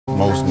The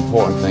most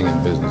important thing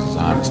in business is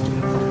honesty,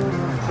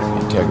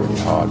 integrity,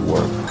 hard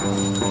work,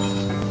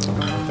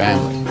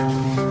 family.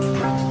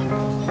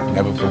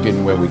 Never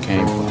forgetting where we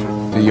came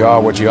from. You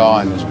are what you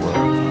are in this world.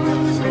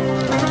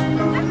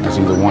 That's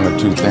either one or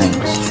two things.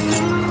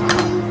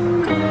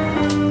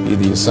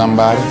 Either you're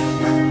somebody,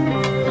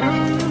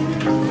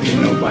 or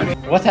you're nobody.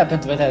 What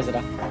happened with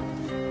Ezra?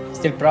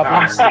 Still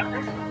problems?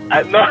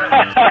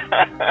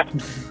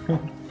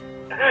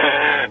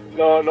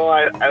 No,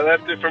 I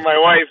left it for my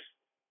wife.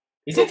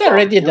 Is it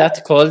already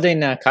that cold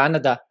in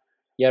Canada?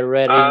 You're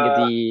wearing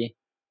the...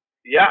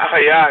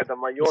 Yeah, the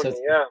Mayone,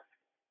 yeah.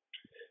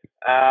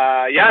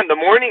 Yeah, in the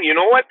morning, you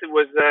know what? It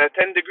was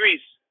 10 degrees.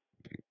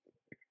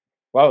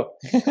 Wow.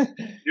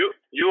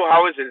 You,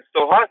 how is it? It's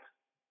still hot?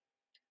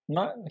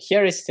 No,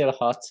 here is still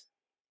hot.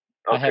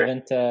 Okay. I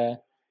haven't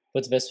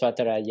put the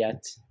sweater on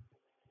yet.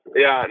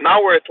 Yeah,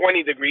 now we're at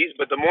 20 degrees,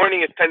 but the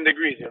morning is 10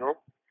 degrees, you know?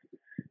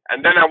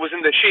 And then I was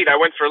in the shade. I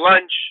went for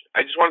lunch.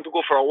 I just wanted to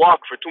go for a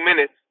walk for 2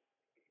 minutes.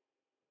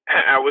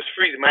 I was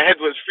freezing. My head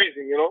was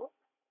freezing, you know?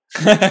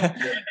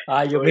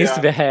 You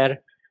missed the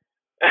hair.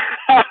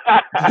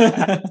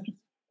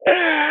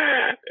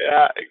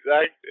 Yeah,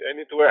 exactly. I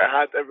need to wear a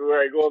hat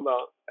everywhere I go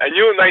now. And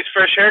you, nice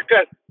fresh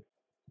haircut.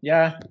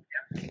 Yeah.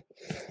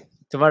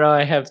 Tomorrow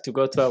I have to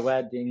go to a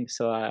wedding,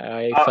 so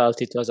I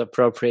felt it was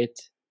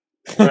appropriate.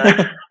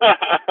 Nice.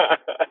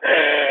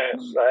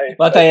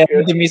 But I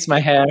already missed my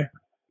hair.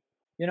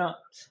 You know,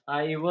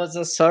 I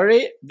was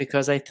sorry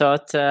because I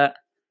thought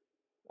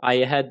I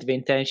had the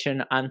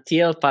intention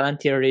until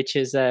Palantir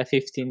reaches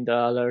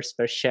 $15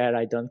 per share,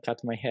 I don't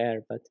cut my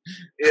hair, but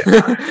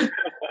yeah.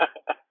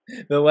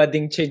 The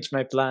wedding changed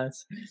my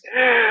plans.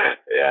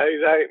 Yeah,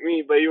 exactly.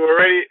 Me, but you were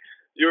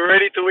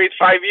ready to wait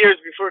 5 years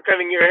before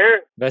cutting your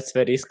hair. That's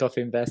the risk of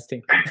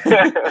investing.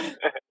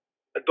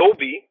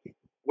 Adobe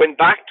went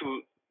back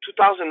to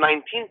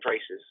 2019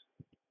 prices.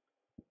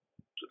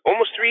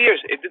 Almost 3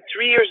 years. It did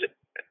 3 years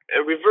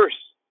reverse.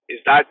 Is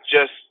that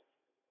just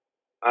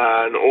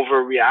an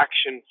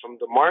overreaction from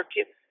the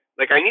market?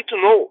 Like, I need to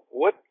know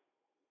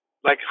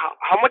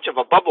how much of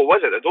a bubble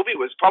was it? Adobe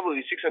was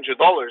probably $600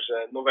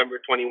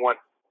 November 21.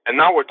 And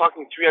now we're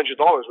talking $300.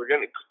 We're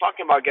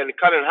talking about getting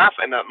cut in half,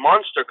 and a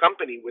monster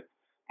company with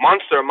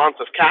monster amounts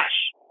of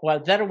cash.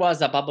 Well, there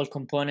was a bubble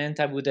component.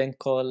 I wouldn't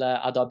call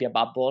Adobe a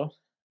bubble,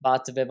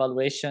 but the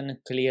valuation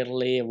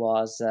clearly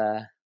was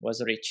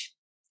rich.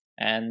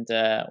 And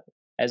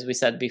as we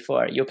said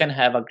before, you can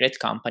have a great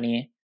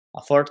company,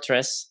 a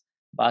fortress,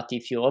 but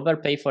if you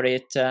overpay for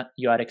it,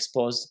 you are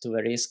exposed to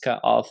the risk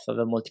of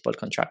the multiple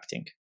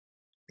contracting.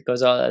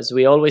 Because as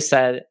we always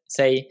say,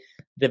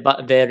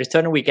 the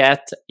return we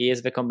get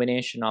is the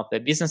combination of the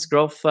business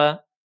growth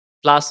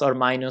plus or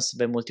minus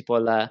the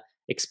multiple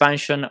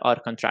expansion or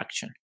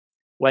contraction.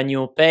 When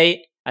you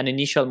pay an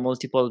initial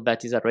multiple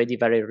that is already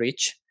very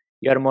rich,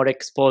 you are more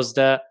exposed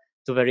to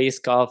the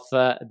risk of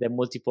the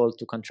multiple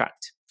to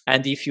contract.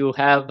 And if you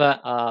have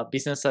a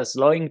business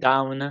slowing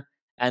down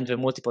and the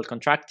multiple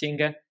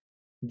contracting,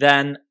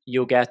 then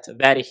you get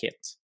very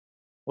hit.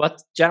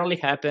 What generally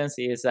happens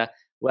is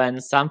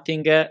when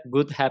something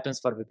good happens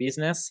for the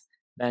business,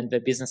 then the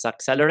business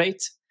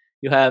accelerates.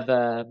 You have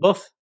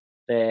both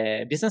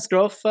the business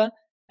growth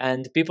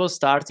and people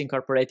start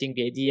incorporating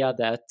the idea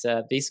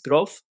that this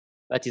growth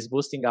that is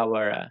boosting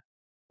our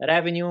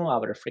revenue,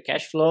 our free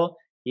cash flow,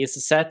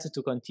 is set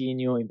to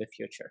continue in the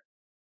future.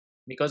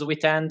 Because we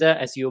tend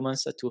as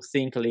humans to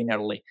think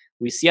linearly.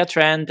 We see a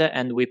trend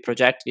and we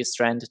project this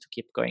trend to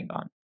keep going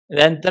on.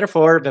 Then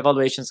therefore the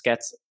valuations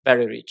get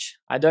very rich.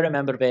 I don't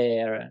remember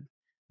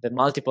the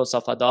multiples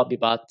of Adobe,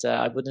 but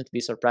I wouldn't be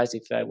surprised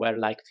if I were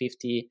like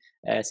 50,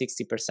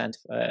 60%,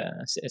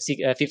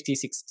 50,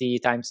 60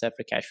 times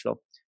free cash flow.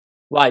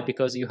 Why?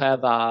 Because you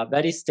have a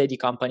very steady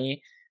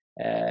company,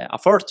 a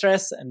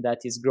fortress, and that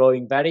is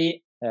growing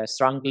very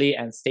strongly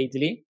and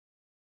steadily.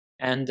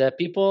 And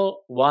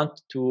people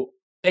want to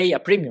pay a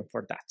premium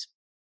for that.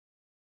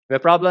 The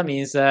problem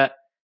is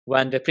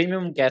when the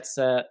premium gets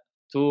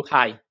too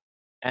high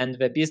and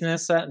the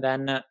business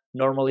then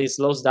normally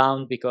slows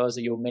down because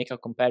you make a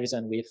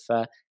comparison with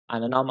an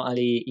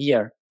anomaly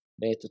year,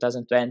 the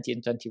 2020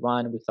 and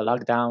 21 with the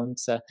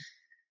lockdowns,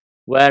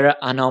 where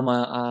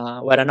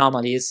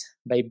anomalies,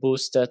 they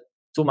boost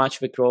too much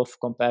the growth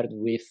compared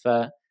with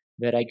the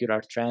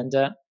regular trend.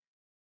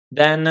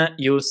 Then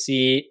you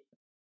see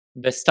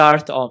the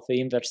start of the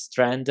inverse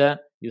trend,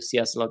 you see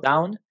a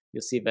slowdown,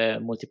 you see the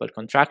multiple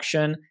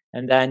contraction,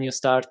 and then you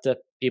start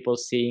people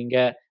seeing,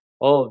 the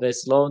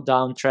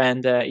slowdown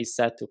trend is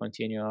set to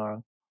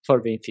continue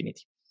for the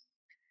infinity.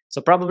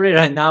 So probably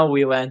right now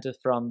we went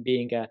from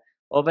being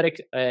over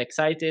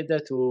excited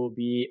to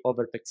be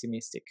over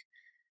pessimistic.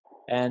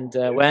 And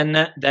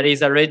when there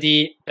is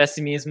already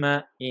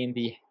pessimism in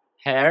the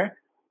air,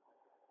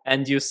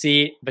 and you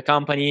see the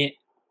company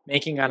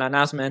making an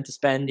announcement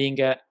spending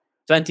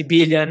 20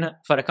 billion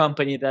for a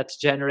company that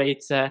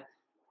generates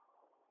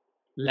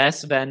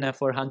less than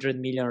 400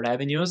 million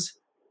revenues,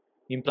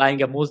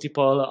 implying a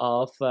multiple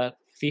of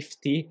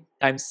 50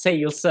 times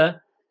sales,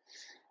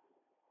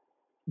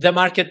 the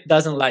market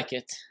doesn't like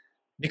it.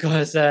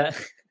 because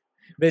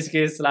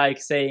basically it's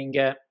like saying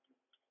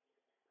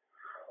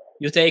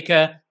you take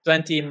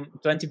 20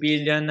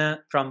 billion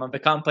from the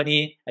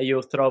company and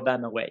you throw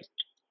them away.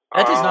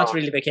 That is not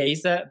really the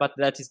case, but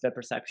that is the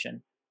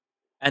perception.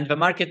 And the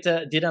market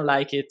didn't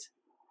like it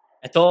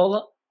at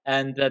all,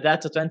 and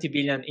that 20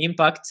 billion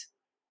impact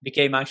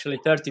became actually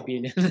 30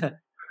 billion.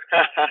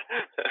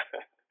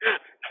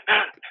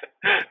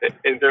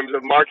 In terms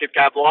of market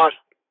cap loss?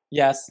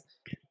 Yes.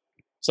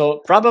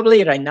 So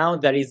probably right now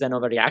there is an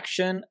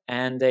overreaction,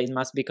 and it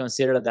must be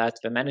considered that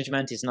the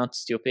management is not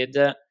stupid.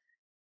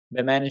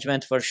 The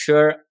management for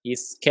sure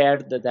is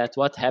scared that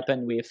what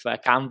happened with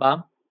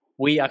Canva.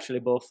 We actually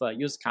both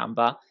use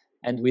Canva,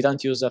 and we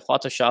don't use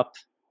Photoshop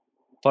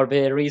for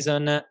the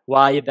reason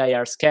why they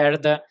are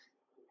scared.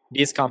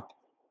 This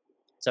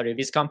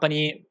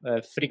company,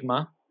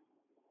 Figma,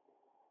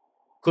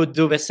 could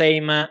do the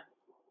same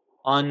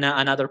on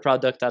another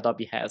product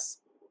Adobe has.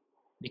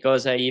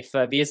 Because if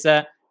this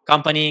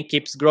company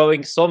keeps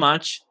growing so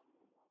much,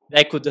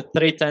 they could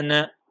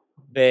threaten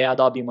the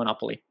Adobe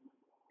monopoly.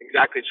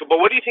 Exactly. So, but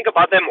what do you think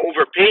about them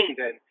overpaying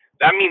then?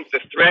 That means the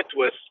threat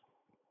was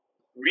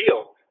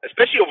real,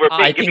 especially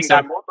overpaying, giving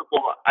that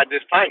multiple at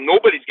this time.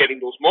 Nobody's getting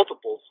those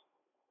multiples.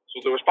 So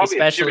there was probably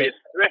a serious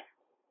threat.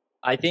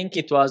 I think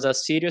it was a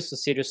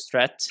serious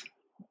threat.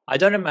 I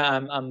don't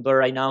remember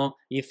right now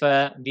if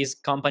this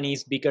company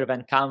is bigger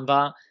than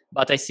Canva,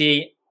 but I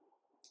see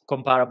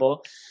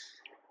comparable.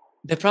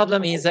 The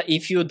problem is that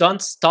if you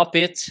don't stop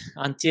it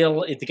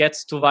until it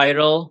gets too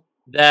viral,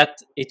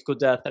 that it could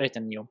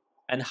threaten you.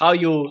 And how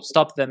you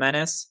stop the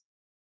menace?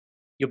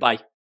 You buy.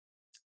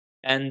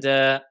 And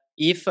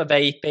if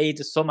they paid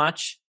so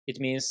much, it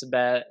means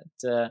that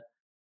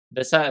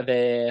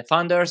the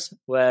founders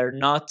were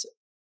not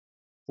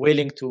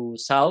willing to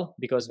sell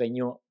because they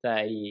knew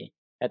they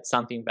had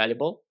something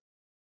valuable.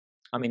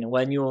 I mean,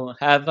 when you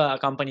have a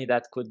company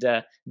that could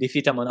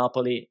defeat a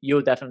monopoly,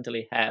 you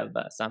definitely have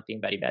something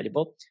very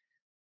valuable.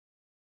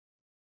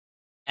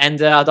 And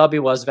Adobe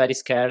was very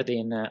scared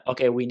in,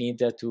 okay, we need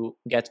to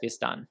get this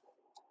done.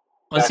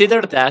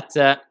 Consider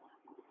that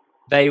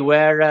they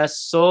were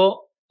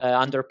so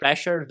under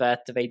pressure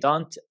that they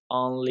don't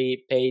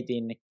only paid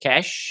in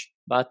cash,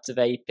 but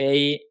they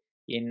pay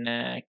in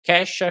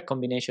cash, a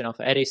combination of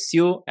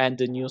RSU and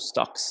the new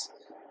stocks.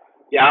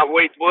 Yeah,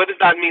 wait, what does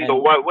that mean though?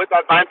 What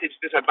advantage,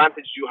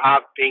 disadvantage do you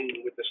have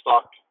paying with the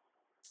stock?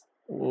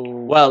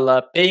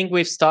 Well, paying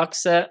with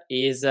stocks has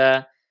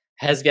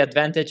the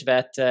advantage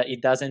that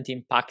it doesn't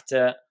impact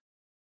the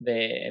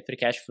free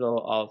cash flow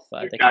of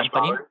the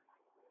company.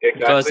 Exactly.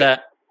 Because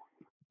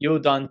you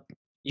don't,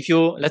 if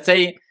you, let's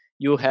say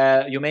you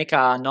make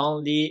an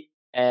only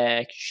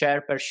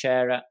share per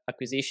share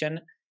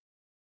acquisition,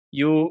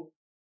 you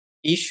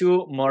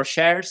issue more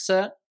shares,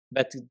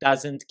 but it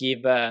doesn't give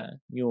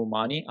new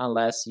money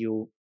unless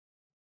you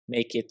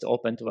make it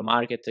open to the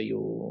market.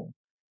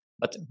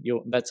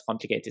 That's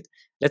complicated.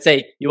 Let's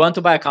say you want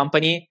to buy a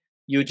company,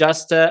 you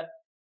just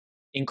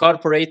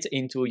incorporate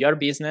into your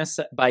business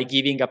by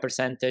giving a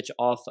percentage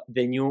of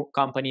the new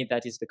company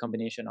that is the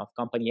combination of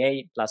company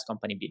A plus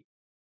company B.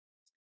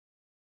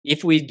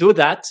 If we do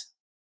that,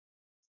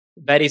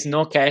 there is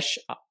no cash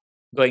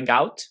going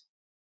out.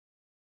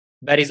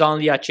 There is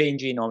only a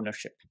change in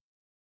ownership.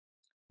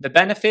 The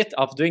benefit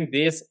of doing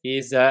this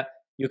is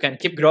you can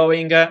keep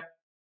growing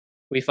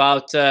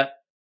without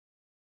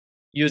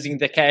using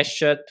the cash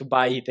to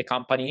buy the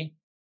company.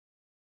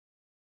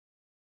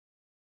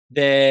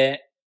 The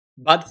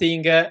bad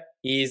thing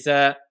is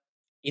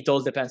it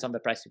all depends on the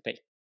price you pay.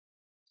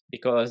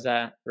 Because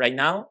right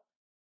now,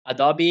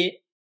 Adobe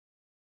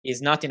is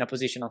not in a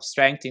position of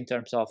strength in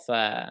terms of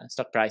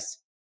stock price.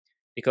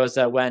 Because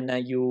when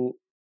you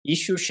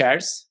issue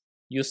shares,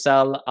 you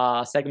sell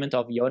a segment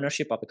of the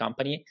ownership of the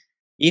company.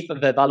 If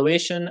the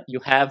valuation you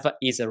have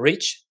is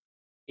rich,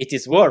 it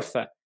is worth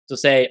to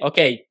say,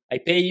 okay, I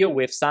pay you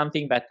with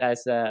something that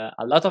has a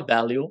lot of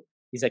value,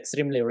 is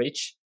extremely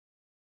rich.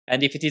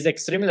 And if it is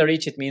extremely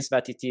rich, it means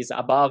that it is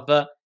above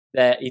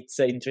its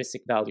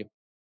intrinsic value.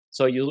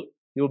 So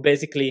you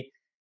basically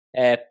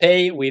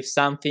pay with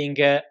something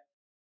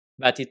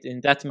that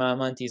in that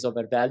moment is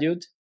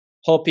overvalued,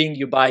 hoping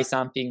you buy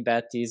something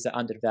that is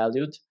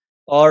undervalued,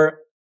 or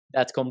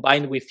that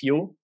combined with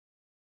you,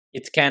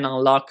 it can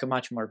unlock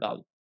much more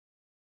value.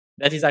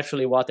 That is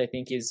actually what I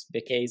think is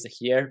the case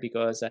here,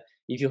 because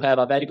if you have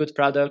a very good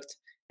product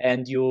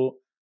and you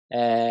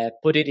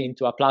put it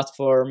into a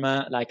platform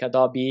like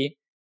Adobe,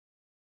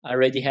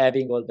 already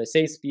having all the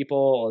salespeople,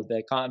 all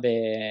the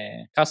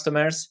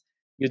customers,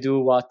 you do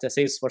what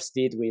Salesforce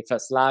did with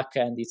Slack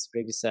and its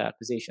previous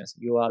acquisitions.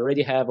 You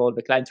already have all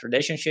the client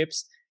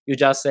relationships. You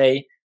just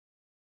say,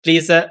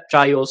 please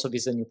try also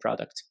this new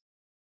product.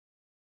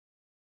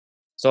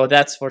 So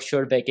that's for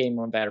sure the game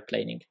they're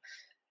playing.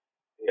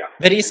 Yeah.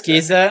 The risk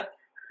is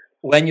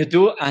when you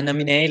do an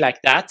M&A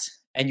like that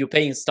and you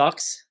pay in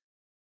stocks,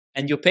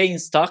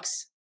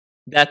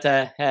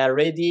 that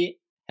already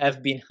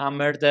have been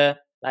hammered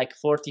like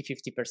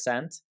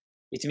 40-50%.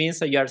 It means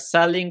that you are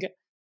selling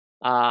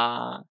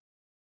an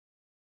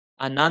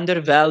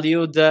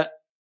undervalued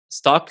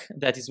stock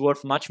that is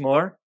worth much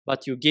more,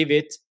 but you give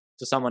it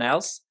to someone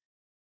else.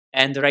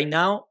 And right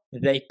now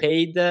they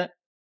paid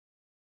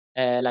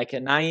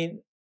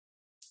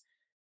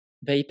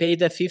they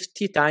paid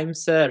 50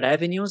 times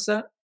revenues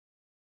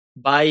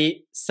by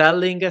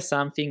selling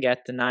something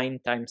at 9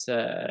 times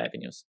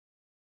revenues,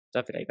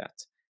 something like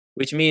that.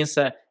 Which means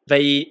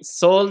they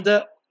sold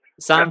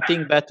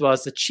something that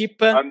was cheap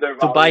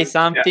to buy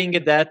something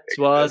that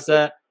was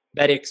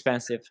very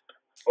expensive.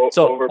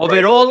 So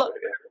overall,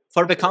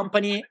 for the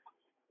company,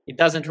 it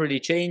doesn't really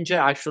change.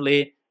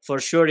 Actually, for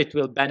sure, it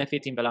will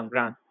benefit in the long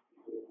run.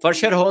 For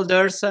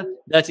shareholders,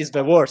 that is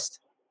the worst.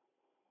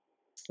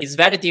 It's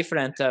very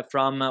different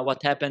from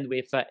what happened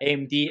with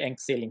AMD and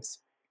Xilinx.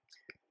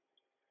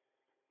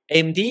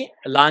 AMD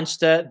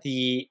launched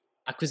the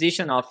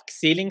acquisition of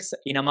Xilinx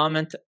in a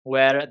moment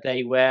where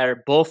they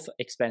were both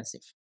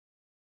expensive.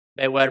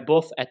 They were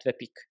both at the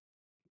peak.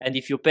 And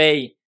if you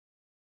pay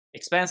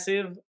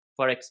expensive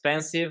for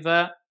expensive,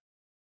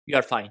 you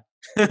are fine.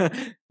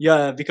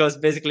 Yeah, because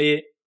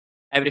basically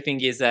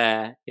everything is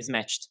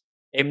matched.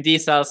 AMD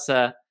sells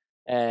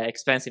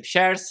expensive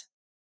shares.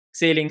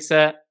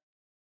 Xilinx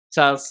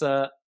sells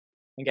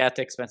and get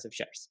expensive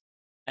shares.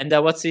 And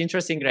what's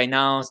interesting right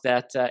now is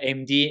that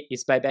AMD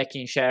is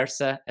buybacking shares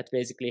at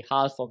basically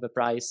half of the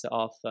price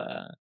of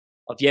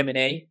the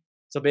M&A.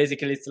 So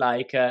basically, it's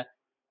like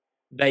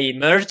they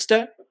merged.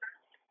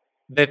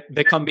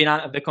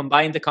 The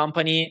combined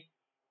company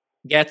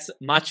gets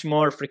much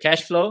more free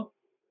cash flow.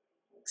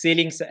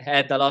 Xilinx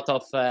had a lot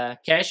of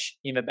cash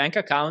in the bank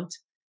account.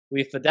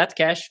 With that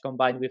cash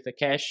combined with the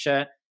cash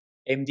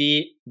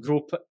AMD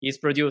Group is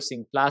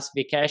producing, plus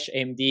the cash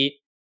AMD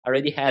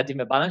already had in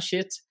the balance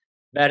sheet,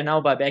 they're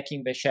now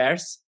buybacking the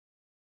shares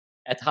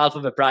at half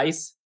of the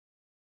price.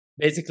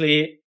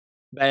 Basically,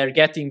 they're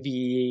getting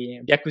the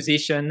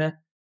acquisition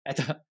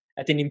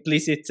at an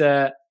implicit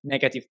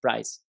negative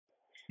price.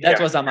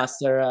 That was a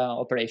master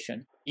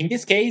operation. In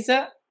this case,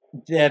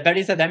 there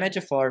is a damage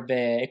for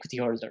the equity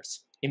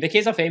holders. In the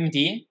case of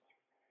AMD,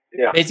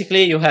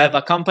 basically you have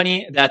a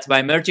company that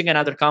by merging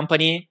another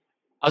company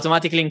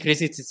automatically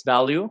increases its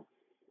value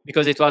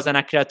because it was an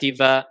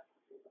accretive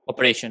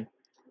operation.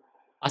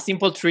 A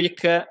simple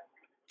trick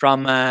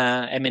from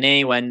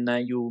M&A when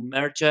you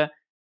merge a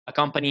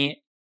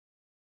company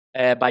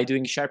by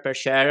doing share per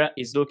share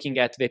is looking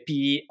at the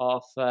PE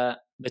of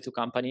the two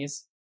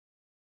companies.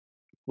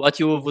 What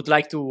you would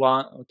like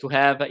to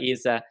have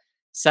is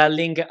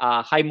selling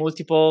a high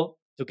multiple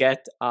to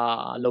get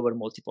a lower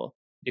multiple,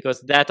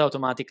 because that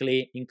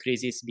automatically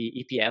increases the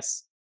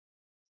EPS.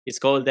 It's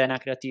called an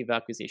accretive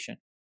acquisition.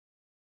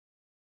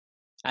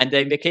 And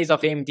in the case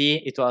of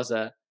AMD, it was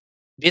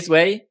this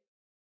way.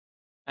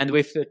 And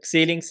with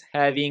Xilinx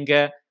having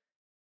a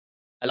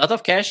lot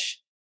of cash,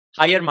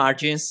 higher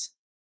margins,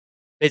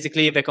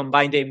 basically the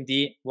combined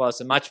AMD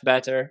was much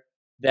better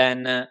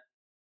than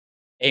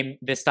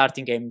the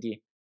starting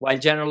AMD. While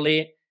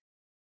generally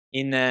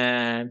in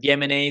the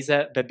M&As,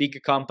 the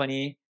big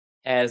company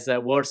has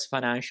worse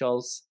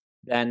financials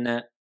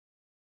than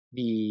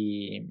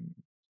generally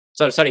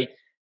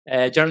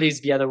it's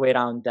the other way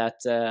around,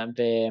 that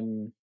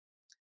the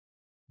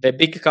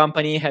big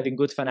company having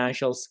good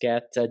financials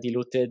get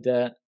diluted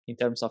in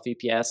terms of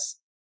EPS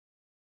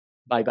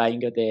by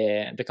buying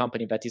the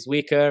company that is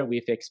weaker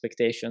with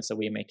expectations, so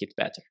we make it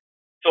better.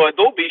 So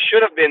Adobe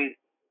should have been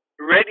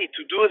ready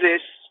to do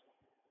this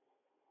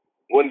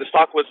when the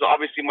stock was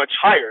obviously much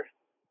higher.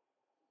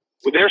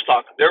 With their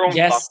stock, their own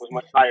stock was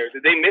much higher.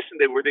 Did they miss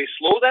it? Were they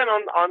slow then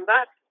on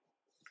that?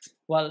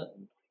 Well,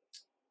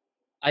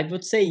 I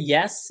would say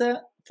yes,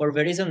 for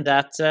the reason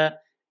that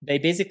they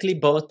basically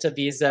bought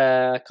this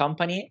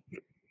company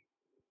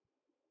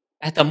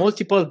at a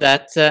multiple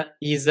that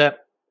is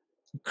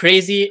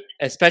crazy,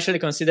 especially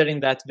considering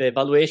that the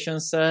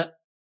valuations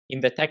in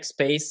the tech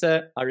space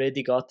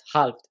already got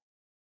halved.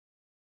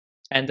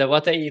 And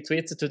what I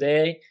tweeted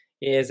today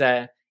is,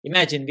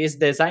 imagine this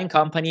design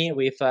company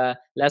with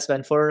less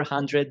than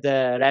 400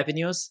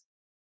 revenues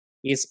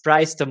is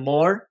priced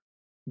more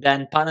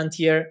than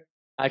Palantir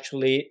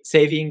actually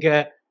saving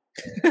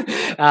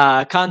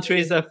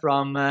countries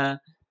from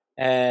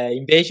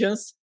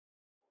invasions,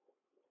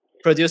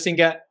 producing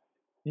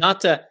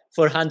not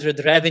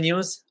 400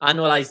 revenues,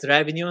 annualized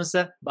revenues,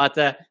 but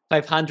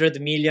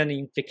 500 million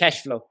in free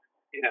cash flow.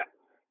 Yeah.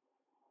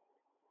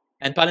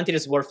 And Palantir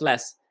is worth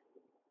less.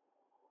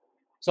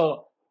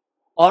 So,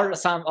 or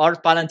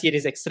Palantir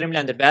is extremely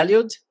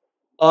undervalued,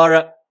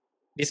 or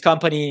this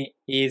company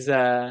is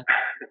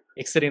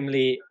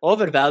extremely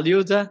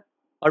overvalued,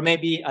 or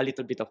maybe a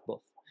little bit of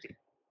both.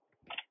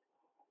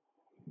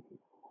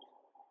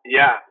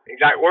 Yeah,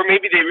 exactly. Or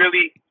maybe they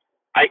really,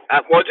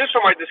 well, just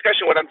from our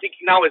discussion, what I'm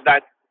thinking now is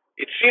that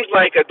it seems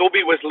like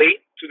Adobe was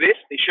late to this.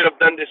 They should have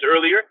done this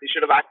earlier. They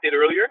should have acted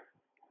earlier.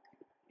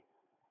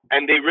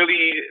 And they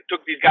really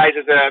took these guys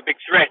as a big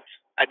threat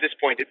at this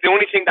point. It's the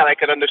only thing that I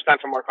could understand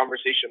from our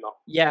conversation, though.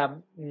 Yeah.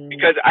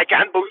 Because I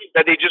can't believe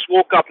that they just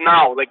woke up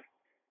now. Like,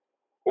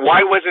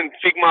 why wasn't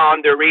Figma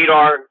on their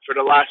radar for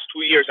the last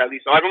 2 years at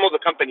least? I don't know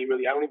the company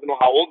really. I don't even know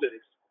how old it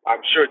is.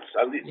 I'm sure it's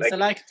at least It's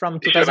like from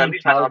they should have at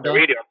least had it on 2012. the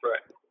radar for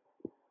it.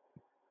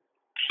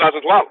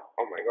 2012.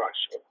 Oh my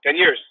gosh, 10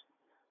 years.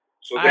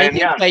 So I then,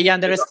 think yeah, they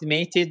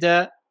underestimated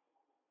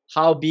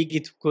how big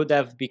it could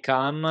have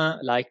become,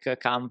 like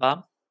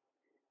Canva.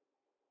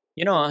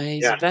 You know,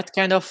 it's yeah, that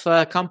kind of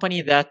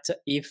company that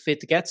if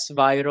it gets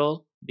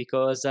viral,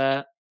 because,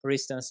 for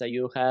instance,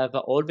 you have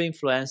all the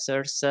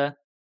influencers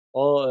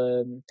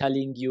all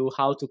telling you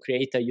how to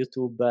create a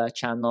YouTube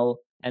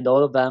channel, and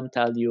all of them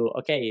tell you,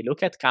 okay,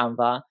 look at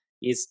Canva.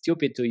 It's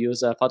stupid to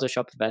use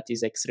Photoshop, that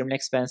is extremely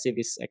expensive,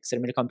 it's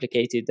extremely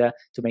complicated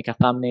to make a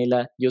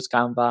thumbnail, use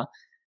Canva.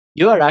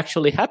 You are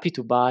actually happy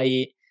to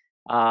buy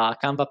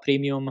Canva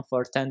Premium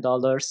for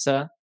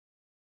 $10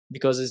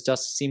 because it's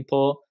just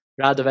simple,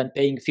 rather than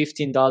paying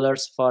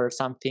 $15 for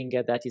something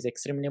that is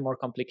extremely more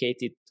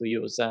complicated to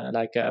use,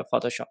 like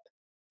Photoshop.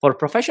 For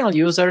professional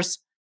users,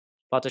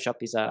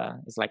 Photoshop is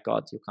like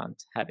God, you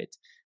can't have it.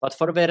 But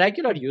for the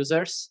regular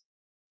users,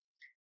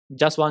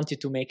 just wanted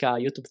to make a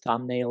YouTube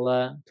thumbnail,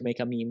 to make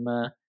a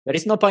meme, there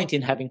is no point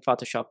in having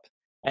Photoshop.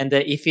 And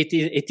if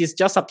it is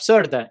just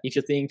absurd if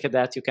you think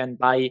that you can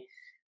buy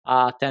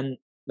 10,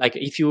 like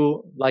if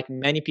you, like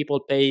many people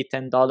pay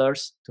 $10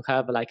 to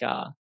have like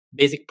a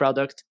basic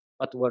product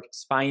that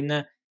works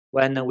fine,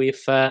 when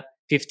with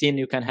 15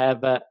 you can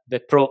have the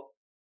pro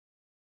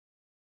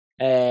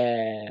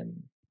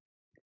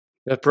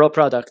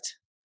product.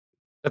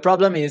 The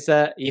problem is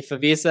if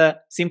this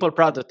simple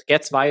product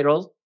gets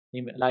viral,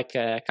 like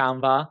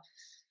Canva,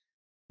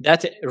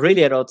 that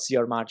really erodes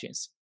your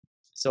margins.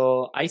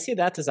 So I see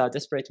that as a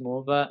desperate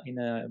move in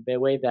the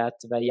way that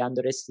they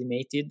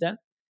underestimated.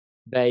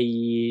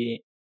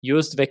 They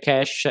used the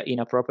cash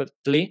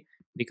inappropriately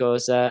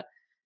because, in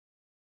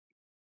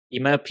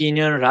my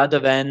opinion, rather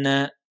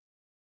than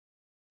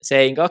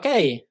saying,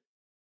 okay,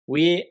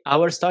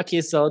 our stock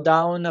is so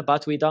down,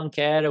 but we don't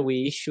care,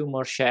 we issue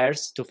more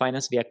shares to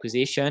finance the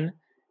acquisition,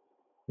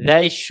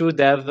 they should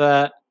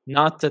have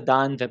not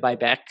done the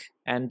buyback,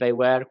 and they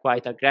were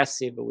quite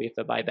aggressive with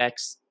the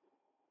buybacks.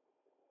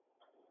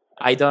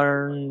 I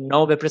don't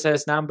know the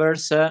precise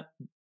numbers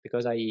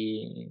because I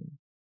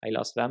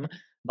lost them,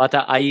 but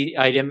I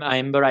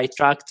remember I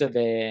tracked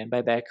the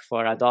buyback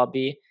for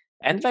Adobe,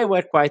 and they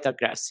were quite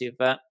aggressive.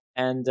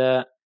 And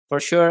for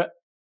sure,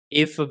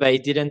 if they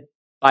didn't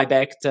buy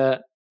back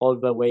all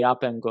the way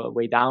up and go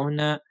way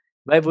down,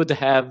 they would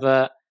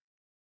have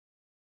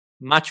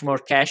much more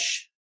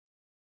cash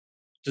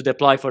to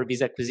deploy for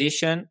this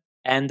acquisition.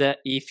 And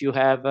if you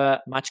have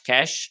much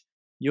cash,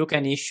 you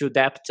can issue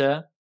debt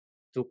to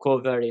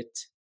cover it.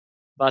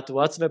 But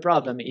what's the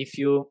problem? If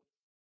you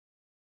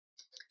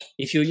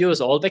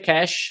use all the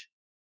cash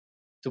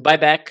to buy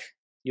back,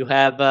 you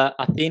have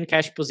a thin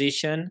cash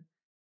position.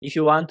 If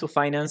you want to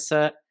finance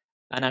an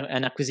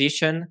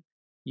acquisition,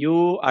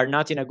 you are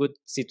not in a good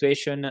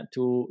situation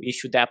to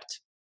issue debt.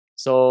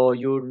 So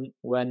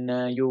when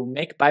you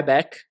make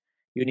buyback,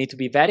 you need to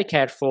be very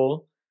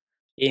careful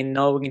in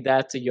knowing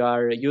that you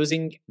are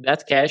using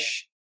that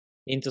cash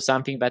into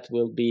something that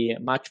will be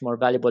much more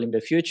valuable in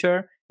the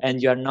future,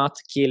 and you are not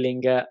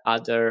killing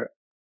other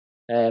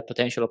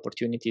potential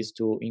opportunities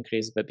to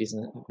increase the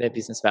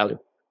business value.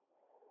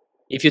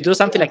 If you do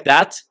something like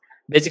that,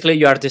 basically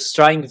you are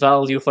destroying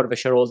value for the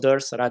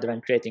shareholders rather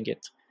than creating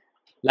it.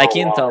 Like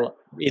Intel,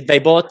 if they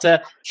bought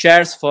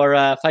shares for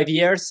 5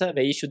 years,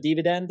 they issue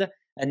dividend,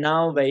 and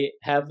now they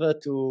have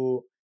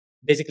to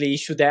basically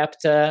issue debt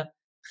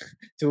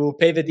to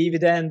pay the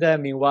dividend,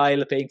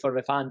 meanwhile paying for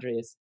the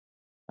fundraise.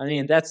 I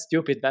mean, that's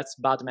stupid. That's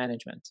bad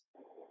management.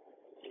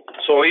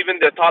 So even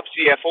the top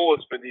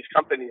CFOs for these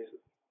companies,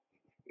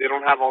 they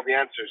don't have all the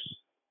answers.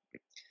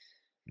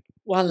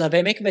 Well,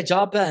 they make the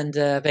job and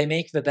they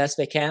make the best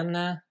they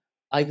can.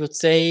 I would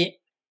say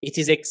it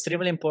is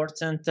extremely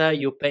important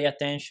you pay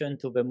attention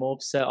to the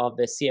moves of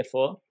the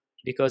CFO,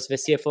 because the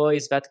CFO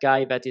is that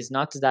guy that is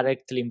not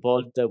directly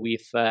involved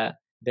with the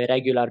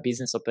regular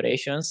business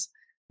operations,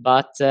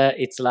 but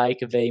it's like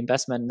the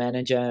investment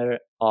manager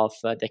of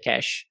the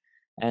cash.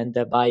 And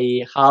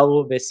by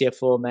how the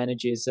CFO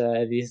manages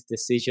these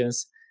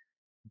decisions,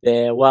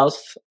 the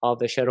wealth of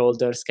the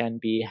shareholders can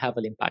be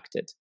heavily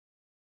impacted.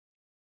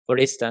 For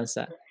instance,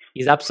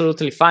 it's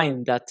absolutely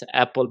fine that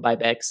Apple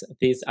buybacks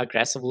this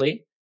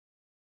aggressively,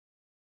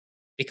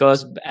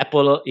 because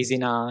Apple is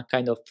in a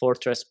kind of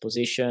fortress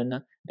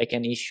position. They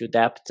can issue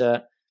debt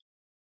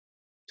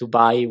to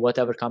buy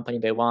whatever company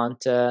they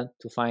want, to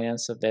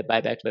finance the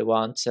buyback they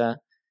want,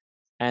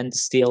 and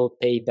still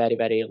pay very,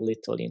 very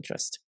little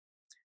interest.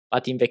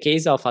 But in the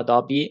case of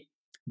Adobe,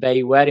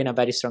 they were in a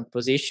very strong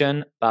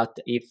position, but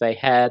if they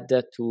had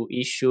to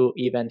issue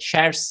even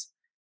shares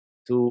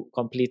to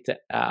complete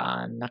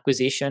an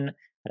acquisition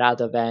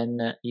rather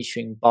than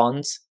issuing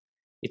bonds,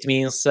 it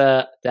means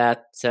that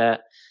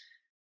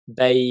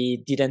they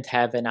didn't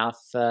have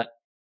enough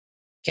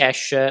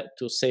cash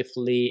to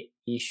safely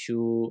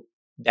issue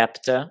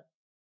debt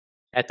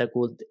at a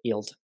good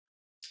yield,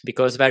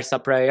 because there's a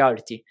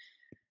priority.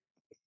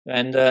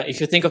 And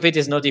if you think of it,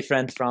 it's no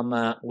different from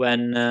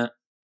when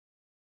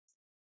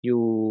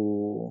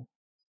you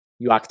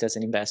act as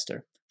an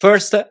investor.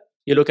 First,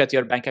 you look at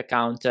your bank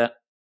account.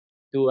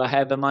 Do I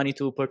have the money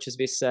to purchase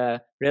this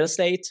real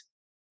estate?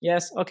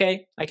 Yes,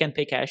 okay, I can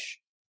pay cash.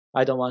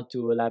 I don't want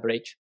to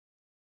leverage.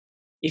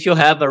 If you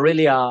have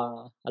really a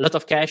lot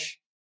of cash,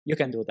 you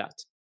can do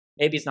that.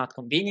 Maybe it's not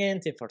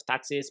convenient for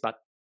taxes, but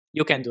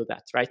you can do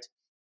that, right?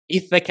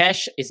 If the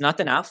cash is not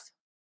enough,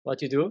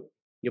 what you do,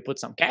 you put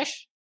some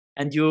cash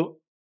and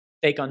you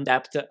take on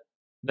debt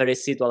the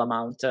residual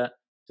amount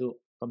to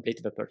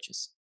complete the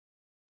purchase.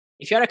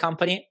 If you're a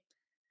company,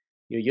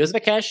 you use the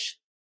cash,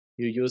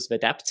 you use the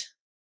debt.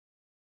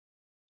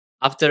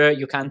 After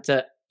you can't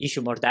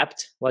issue more debt,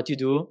 what you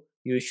do,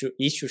 you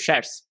issue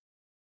shares.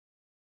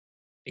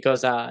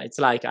 Because it's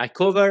like I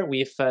cover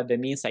with the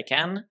means I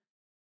can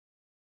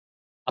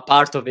a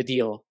part of the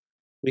deal.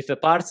 With the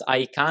parts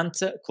I can't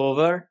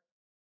cover,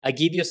 I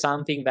give you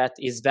something that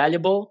is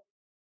valuable,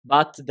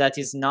 but that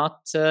is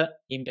not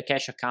in the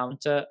cash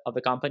account of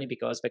the company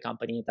because the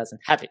company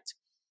doesn't have it.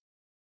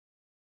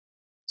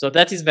 So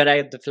that is the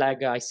red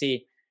flag I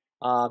see.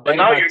 But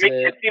now you're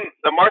making it seem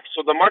the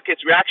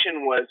market's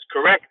reaction was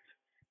correct,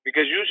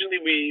 because usually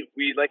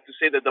we like to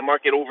say that the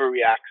market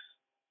overreacts.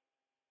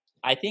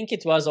 I think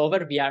it was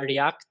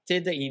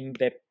overreacted in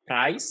the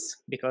price,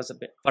 because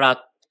for a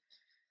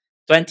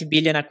 20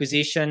 billion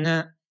acquisition,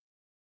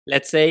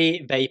 let's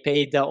say they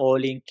paid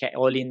all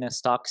in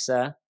stocks.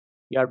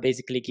 You are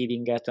basically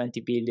giving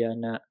 20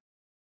 billion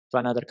to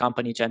another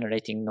company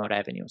generating no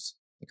revenues,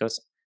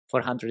 because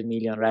 400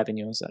 million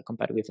revenues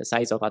compared with the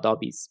size of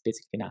Adobe is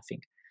basically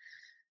nothing.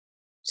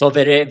 So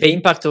the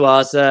impact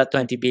was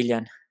 20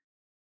 billion.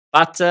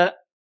 But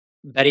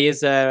there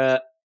is a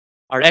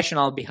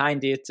rationale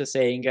behind it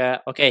saying,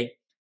 okay,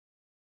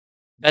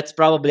 that's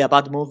probably a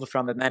bad move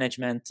from the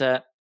management.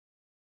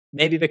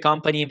 Maybe the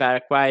company they're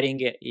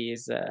acquiring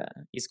is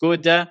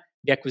good. The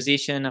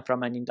acquisition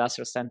from an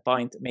industrial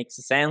standpoint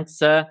makes sense.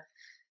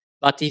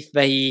 But if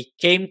they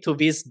came to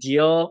this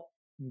deal,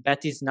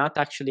 that is not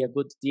actually a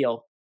good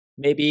deal.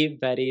 Maybe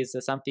there is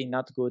something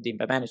not good in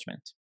the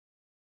management.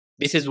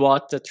 This is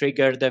what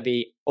triggered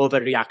the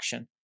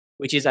overreaction,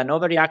 which is an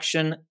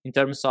overreaction in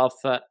terms of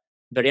the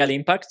real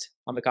impact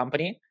on the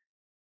company.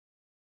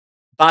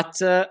 But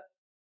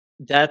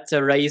that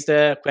raised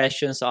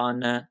questions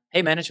on,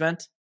 hey,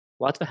 management,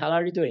 what the hell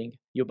are you doing?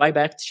 You buy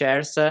back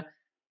shares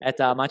at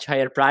a much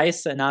higher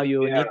price, and now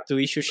you need to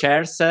issue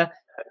shares.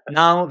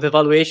 Now the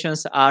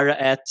valuations are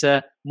at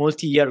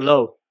multi-year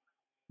low.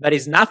 There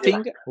is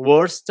nothing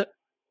worse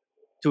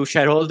to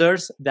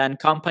shareholders than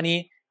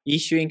company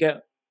issuing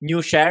new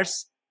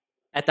shares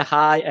at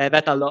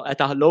a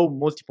low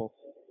multiple.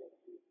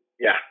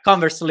 Yeah.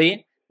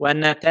 Conversely,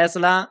 when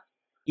Tesla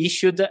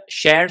issued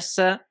shares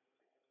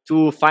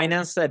to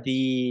finance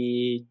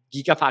the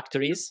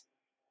gigafactories,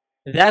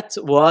 that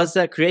was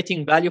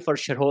creating value for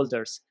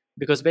shareholders,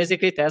 because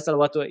basically Tesla,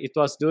 what it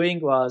was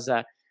doing was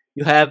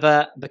you have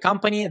the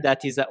company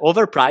that is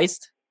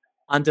overpriced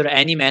under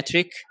any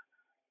metric.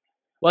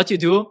 What you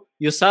do,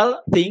 you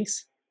sell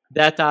things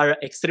that are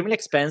extremely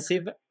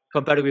expensive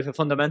compared with the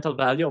fundamental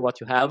value of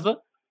what you have.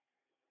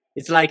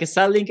 It's like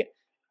selling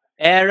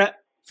air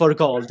for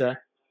gold,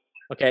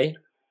 okay?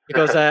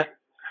 Because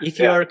if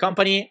your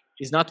company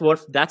is not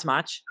worth that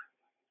much,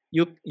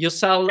 you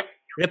sell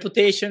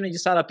reputation, you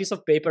sell a piece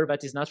of paper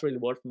that is not really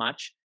worth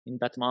much in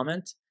that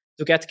moment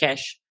to get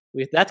cash.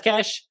 With that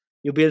cash,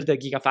 you build the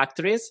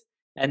gigafactories,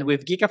 and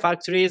with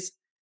gigafactories,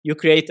 you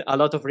create a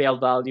lot of real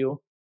value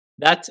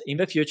that in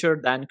the future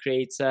then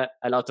creates a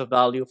lot of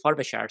value for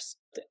the shares.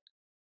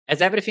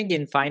 As everything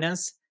in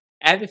finance,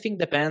 everything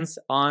depends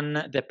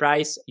on the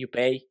price you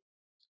pay,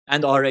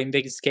 and or in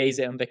this case,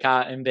 at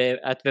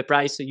the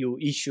price you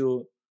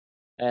issue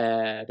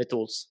the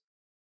tools.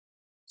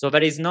 So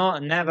there is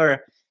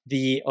never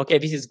the, okay,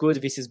 this is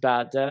good, this is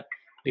bad,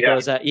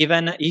 because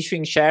even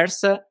issuing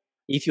shares,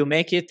 if you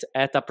make it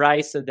at a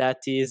price that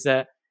is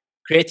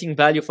creating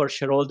value for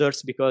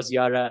shareholders because you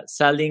are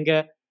selling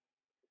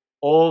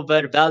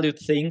overvalued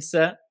things,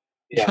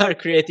 you are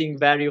creating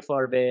value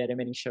for the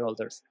remaining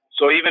shareholders.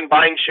 So even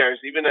buying shares,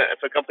 even if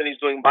a company is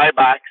doing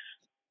buybacks,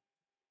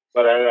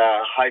 but at a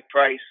high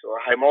price or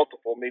a high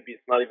multiple, maybe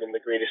it's not even the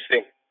greatest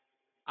thing.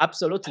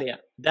 Absolutely.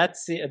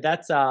 That's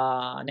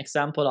an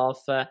example of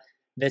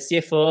the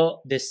CFO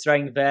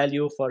destroying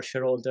value for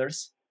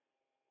shareholders,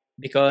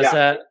 because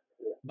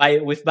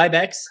with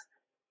buybacks,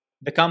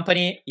 the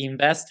company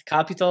invests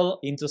capital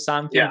into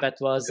something that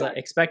was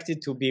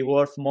expected to be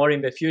worth more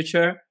in the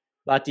future.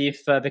 But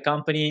if the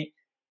company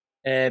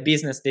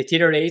business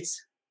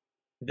deteriorates,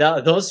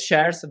 those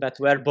shares that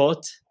were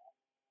bought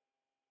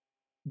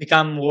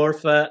become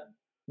worth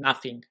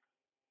nothing.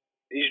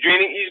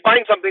 He's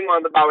buying something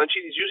on the balance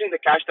sheet. He's using the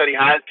cash that he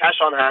has, cash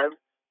on hand,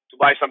 to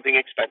buy something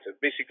expensive.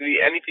 Basically,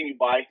 anything you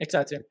buy,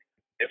 exactly.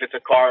 If it's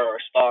a car or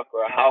a stock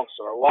or a house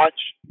or a watch,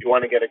 you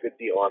want to get a good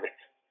deal on it.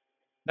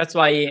 That's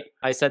why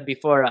I said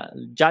before,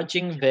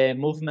 judging the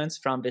movements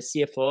from the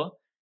CFO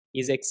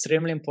is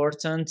extremely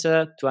important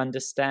to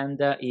understand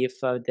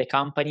if the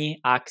company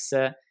acts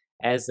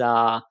as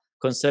a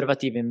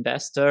conservative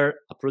investor,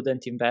 a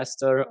prudent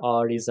investor,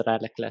 or is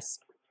reckless.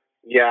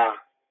 Yeah.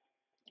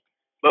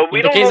 But we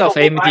In the don't case know of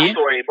the whole AMD,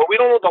 backstory. But we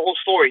don't know the whole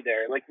story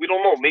there. Like, we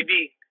don't know.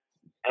 Maybe,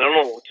 I don't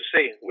know what to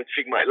say with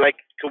Figma. Like,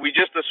 could we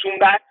just assume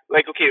that?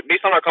 Like, okay,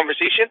 based on our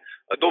conversation,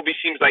 Adobe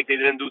seems like they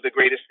didn't do the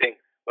greatest thing.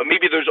 But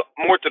maybe there's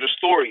more to the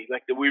story.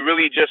 Like, did we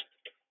really just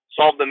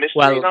solve the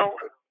mystery now?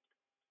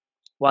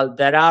 Well,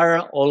 there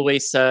are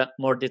always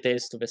more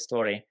details to the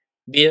story.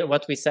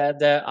 What we said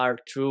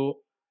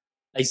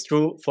is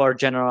true for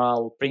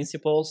general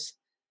principles,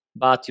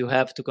 but you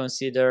have to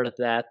consider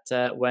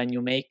that when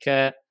you make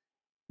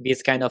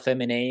these kind of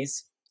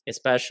M&As,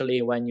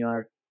 especially when you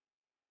are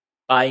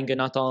buying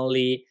not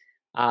only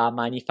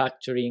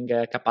manufacturing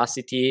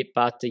capacity,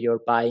 but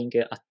you're buying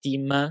a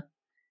team,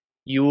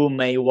 you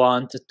may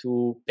want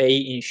to pay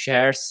in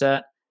shares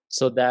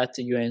so that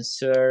you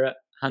ensure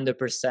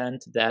 100%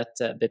 that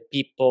the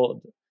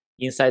people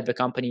inside the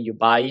company you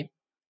buy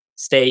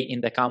stay in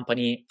the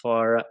company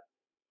for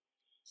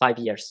 5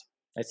 years.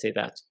 Let's say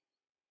that.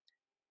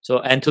 So,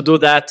 and to do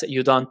that,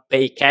 you don't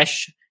pay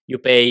cash, you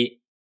pay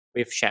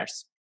with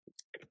shares.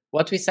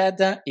 What we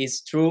said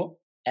is true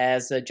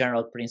as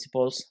general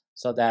principles,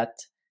 so that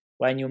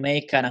when you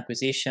make an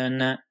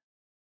acquisition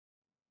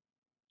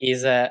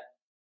is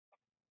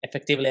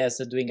effectively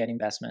as doing an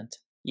investment.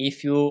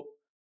 If you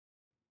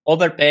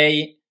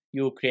overpay,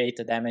 you create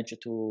a damage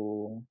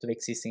to the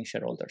existing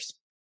shareholders.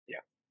 Yeah.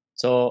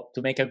 So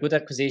to make a good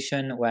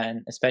acquisition,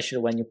 especially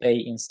when you pay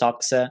in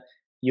stocks,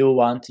 you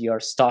want your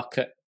stock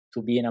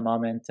to be in a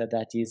moment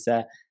that is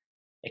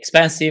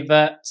expensive,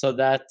 so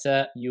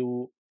that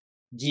you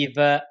give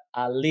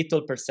a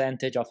little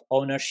percentage of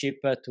ownership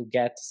to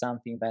get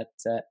something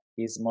that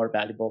is more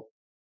valuable.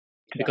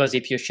 Because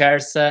if your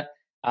shares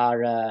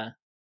are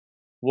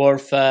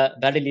worth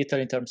very little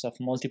in terms of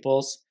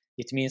multiples,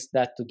 it means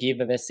that to give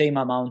the same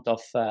amount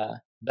of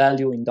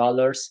value in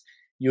dollars,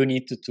 you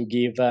need to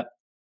give a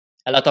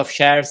lot of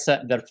shares,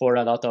 therefore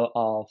a lot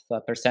of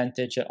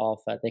percentage of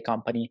the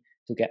company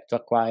to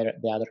acquire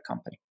the other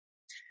company.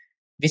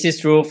 This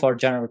is true for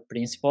general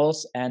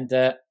principles, and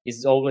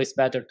it's always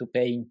better to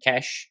pay in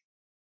cash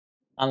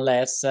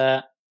unless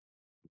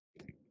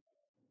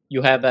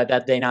you have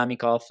that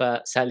dynamic of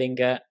selling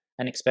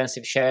an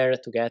expensive share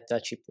to get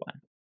a cheap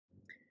one.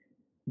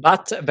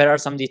 But there are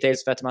some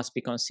details that must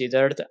be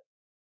considered,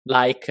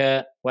 like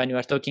when you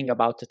are talking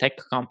about tech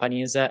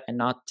companies and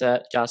not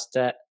just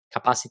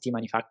capacity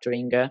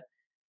manufacturing,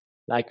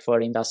 like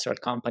for industrial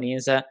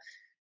companies,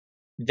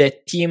 the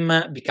team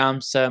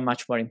becomes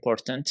much more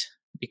important,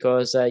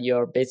 because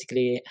you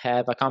basically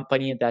have a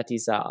company that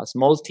is a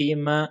small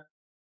team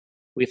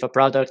with a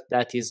product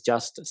that is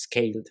just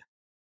scaled.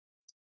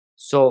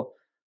 So,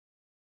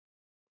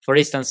 for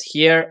instance,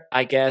 here,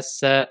 I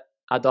guess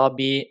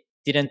Adobe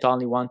didn't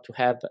only want to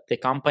have the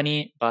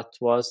company, but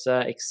was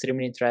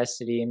extremely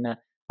interested in,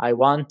 I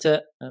want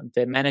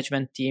the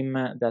management team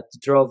that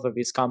drove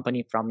this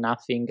company from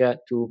nothing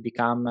to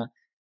become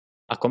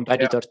a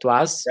competitor to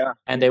us.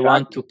 And they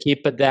want to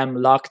keep them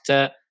locked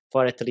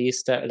for at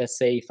least, let's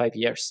say, 5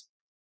 years,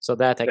 so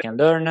that I can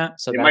learn,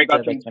 so they that might they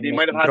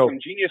have had grow. some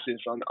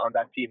geniuses on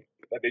that team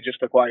that they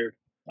just acquired.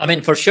 I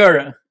mean, for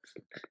sure.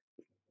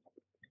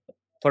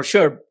 For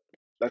sure.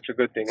 That's a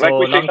good thing. So like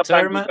we say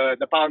long-term, sometimes with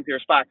the Palantir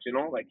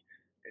SPACs, like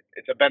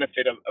it's a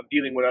benefit of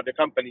dealing with other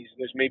companies.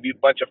 There's maybe a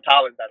bunch of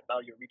talent that now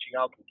you're reaching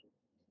out to.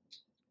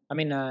 I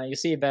mean, you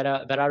see, there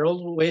are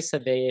always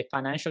the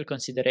financial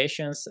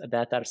considerations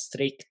that are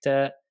strict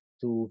to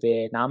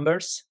the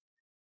numbers.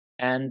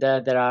 And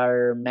there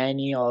are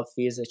many of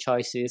these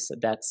choices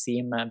that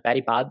seem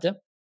very bad.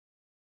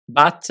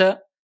 But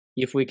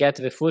if we get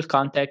the full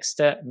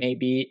context,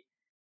 maybe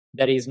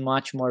there is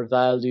much more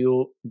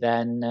value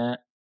than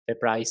the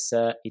price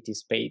it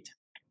is paid.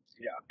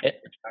 Yeah,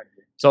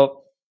 exactly.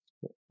 So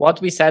what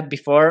we said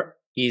before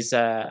is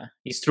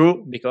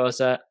true,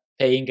 because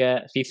paying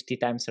 50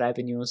 times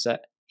revenues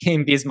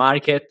in this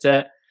market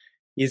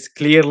is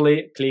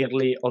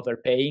clearly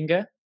overpaying.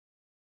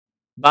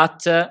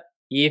 But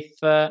if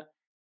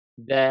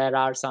there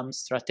are some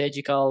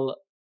strategical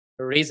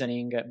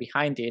reasoning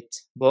behind it,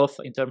 both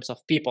in terms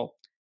of people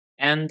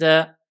and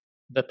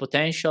the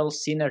potential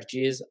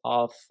synergies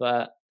of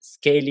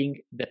scaling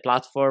the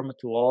platform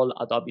to all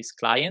Adobe's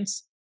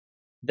clients,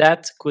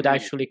 that could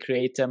actually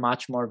create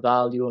much more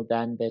value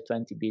than the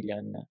 20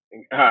 billion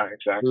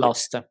exactly.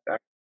 lost.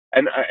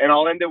 And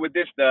I'll end it with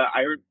this.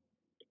 I heard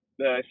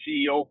the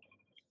CEO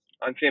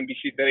on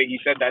CNBC today. He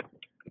said that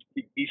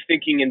he's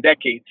thinking in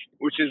decades,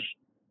 which is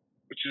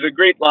a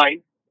great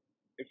line.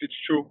 If it's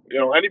true,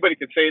 anybody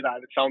could say that.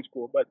 It sounds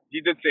cool, but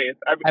he did say it.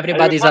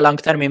 Everybody's a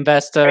long-term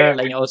investor,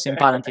 like also in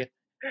Palantir.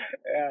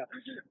 Yeah,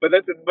 but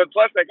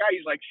plus that guy,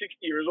 he's like 60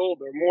 years old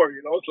or more,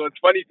 So it's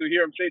funny to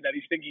hear him say that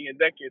he's thinking in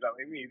decades.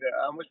 I mean,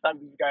 how much time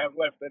does this guy have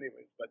left,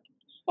 anyways?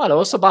 But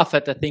also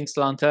Buffett thinks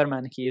long-term,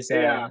 and he's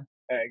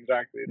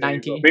exactly.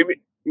 90.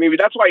 Maybe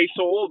that's why he's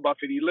so old,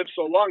 Buffett. He lives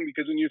so long,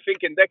 because when you think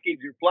in decades,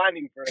 you're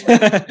planning for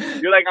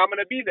it. You're like, I'm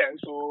gonna be there,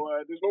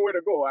 so there's nowhere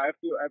to go. I have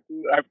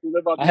to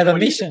live out. I have a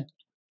mission.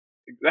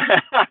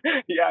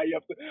 Yeah, you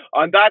have to.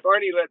 On that,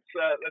 Arnie,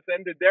 let's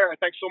end it there.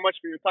 Thanks so much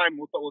for your time.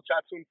 We'll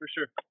chat soon for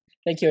sure.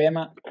 Thank you,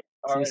 Emma.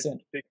 All See you right. soon.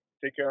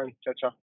 Take care, Arnie. Ciao, ciao.